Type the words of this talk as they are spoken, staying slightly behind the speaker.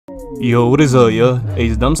Yo, what is up, yo? Hey,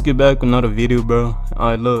 it's Dumpskit back with another video, bro.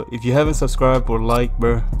 Alright, look, if you haven't subscribed or liked,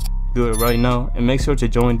 bro, do it right now. And make sure to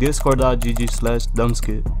join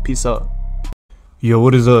discord.gg/dumpskit. Peace out. Yo,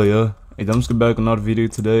 what is up, yo? Hey, Dumpskit back with another video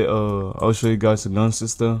today. I'll show you guys the gun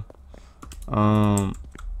system.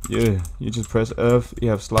 Yeah, you just press F, you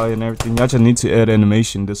have slide and everything. You actually need to add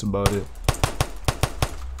animation, that's about it.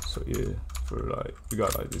 So yeah, for like, we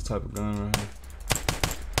got like this type of gun right here.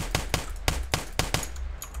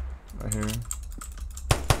 Right here.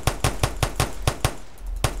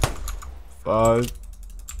 5.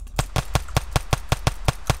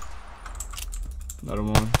 Another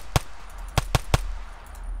one.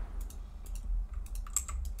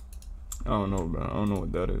 I don't know, bro. I don't know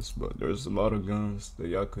what that is, but there's a lot of guns that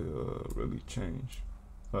y'all could really change,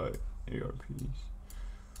 like ARPs.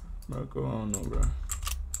 Bro, I don't know, bro.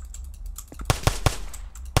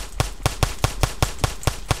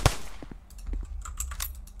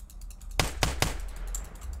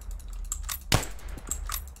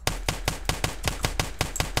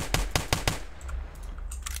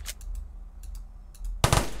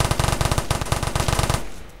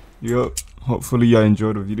 Yup, hopefully y'all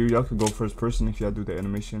enjoyed the video. Y'all could go first person if y'all do the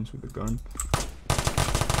animations with the gun.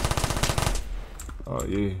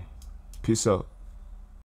 Yeah, peace out.